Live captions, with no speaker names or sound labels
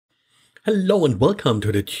Hello and welcome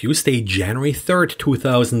to the Tuesday, January 3rd,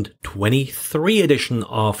 2023 edition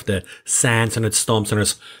of the SANS and Storm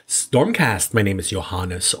Center's Stormcast. My name is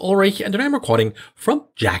Johannes Ulrich and today I'm recording from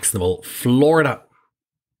Jacksonville, Florida.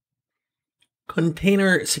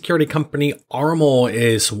 Container security company Armo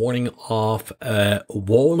is warning of a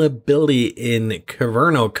vulnerability in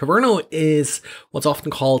Kyverno. Kyverno is what's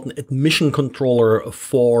often called an admission controller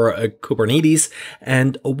for Kubernetes.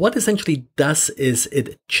 And what essentially does is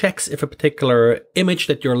it checks if a particular image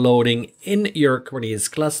that you're loading in your Kubernetes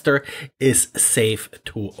cluster is safe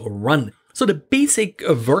to run. So the basic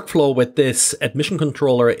workflow with this admission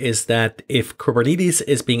controller is that if Kubernetes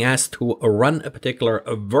is being asked to run a particular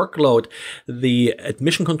workload, the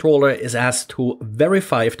admission controller is asked to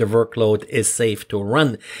verify if the workload is safe to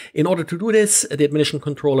run. In order to do this, the admission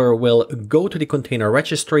controller will go to the container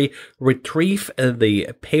registry, retrieve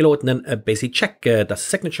the payload, and then basically check, does the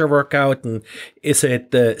signature work out, and is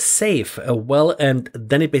it safe? And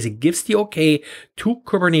then it basically gives the okay to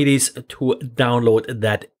Kubernetes to download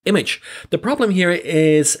that image. The problem here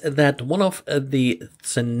is that one of the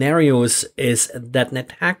scenarios is that an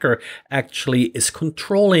attacker actually is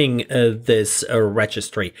controlling this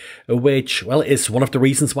registry, which, well, is one of the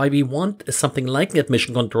reasons why we want something like an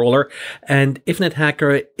admission controller. And if an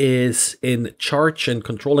attacker is in charge and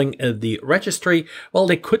controlling the registry, well,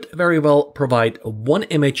 they could very well provide one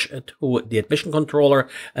image to the admission controller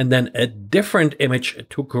and then a different image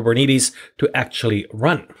to Kubernetes to actually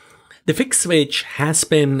run. The fix, which has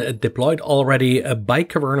been deployed already by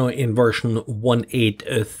Kyverno in version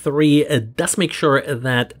 1.8.3, does make sure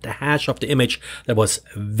that the hash of the image that was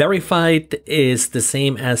verified is the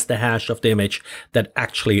same as the hash of the image that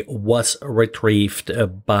actually was retrieved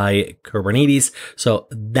by Kubernetes. So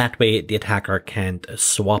that way the attacker can't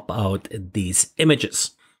swap out these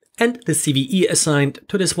images. And the CVE assigned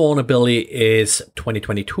to this vulnerability is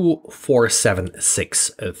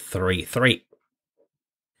 2022-47633.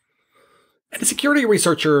 And a security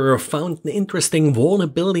researcher found an interesting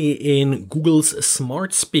vulnerability in Google's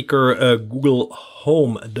smart speaker, Google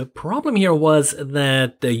Home. The problem here was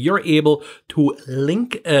that you're able to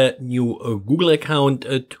link a new Google account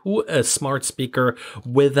to a smart speaker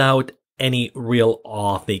without any real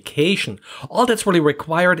authentication. All that's really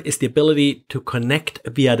required is the ability to connect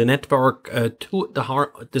via the network to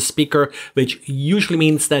the speaker, which usually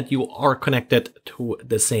means that you are connected to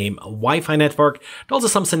the same Wi-Fi network. There are also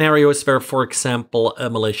some scenarios where, for example, a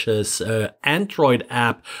malicious Android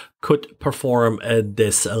app could perform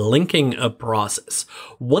this linking process.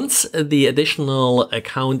 Once the additional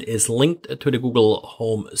account is linked to the Google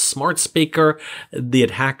Home smart speaker, the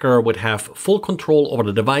attacker would have full control over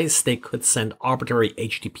the device. They could send arbitrary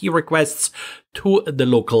HTTP requests to the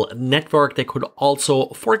local network. They could also,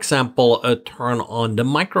 for example, turn on the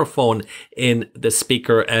microphone in the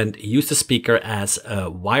speaker and use the speaker as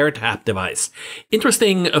a wiretap device.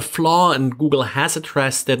 Interesting flaw, and Google has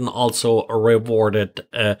addressed it and also rewarded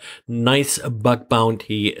a nice bug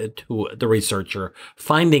bounty to the researcher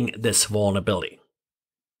finding this vulnerability.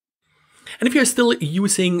 And if you're still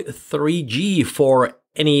using 3G for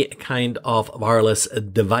any kind of wireless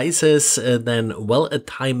devices, then, well,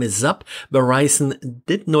 time is up. Verizon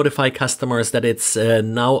did notify customers that it's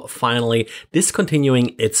now finally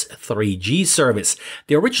discontinuing its 3G service.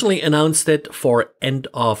 They originally announced it for end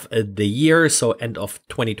of the year, so end of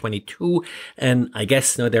 2022. And I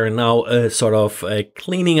guess they're now sort of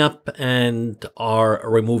cleaning up and are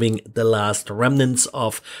removing the last remnants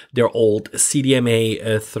of their old CDMA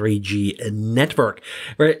 3G network.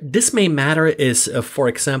 Where this may matter is, for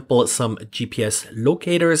example, some GPS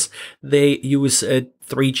locators. They use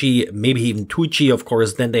 3G, maybe even 2G, of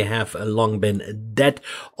course, then they have long been dead.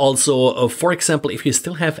 Also, for example, if you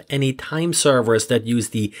still have any time servers that use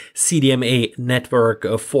the CDMA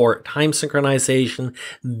network for time synchronization,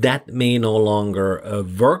 that may no longer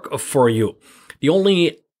work for you. The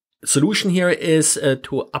only solution here is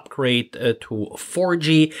to upgrade to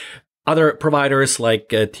 4G. Other providers like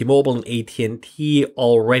T-Mobile and AT&T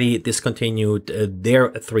already discontinued their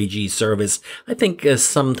 3G service, I think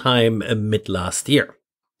sometime mid last year.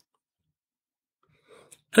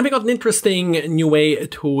 And we got an interesting new way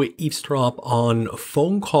to eavesdrop on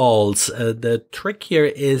phone calls. The trick here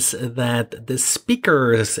is that the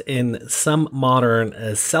speakers in some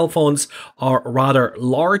modern cell phones are rather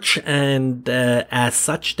large, and as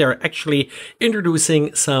such, they're actually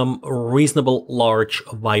introducing some reasonable large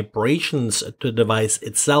vibrations to the device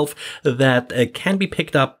itself that can be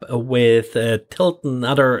picked up with tilt and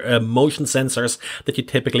other motion sensors that you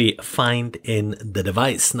typically find in the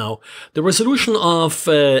device. Now, the resolution of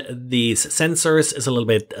these sensors is a little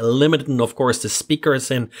bit limited. And of course, the speakers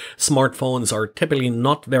in smartphones are typically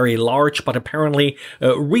not very large, but apparently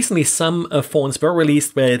recently some phones were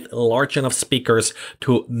released with large enough speakers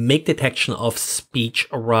to make detection of speech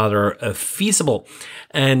rather feasible.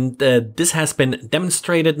 And this has been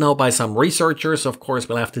demonstrated now by some researchers. Of course,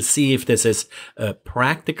 we'll have to see if this is a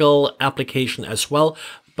practical application as well.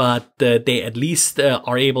 But they at least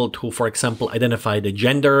are able to, for example, identify the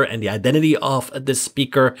gender and the identity of the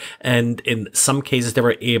speaker. And in some cases, they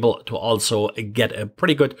were able to also get a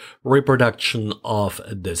pretty good reproduction of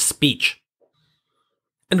the speech.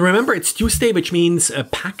 And remember, it's Tuesday, which means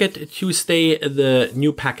Packet Tuesday. The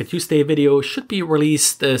new Packet Tuesday video should be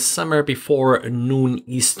released somewhere before noon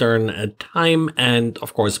Eastern time. And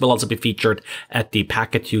of course, will also be featured at the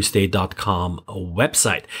packettuesday.com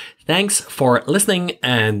website. Thanks for listening,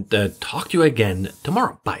 and talk to you again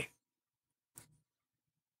tomorrow. Bye.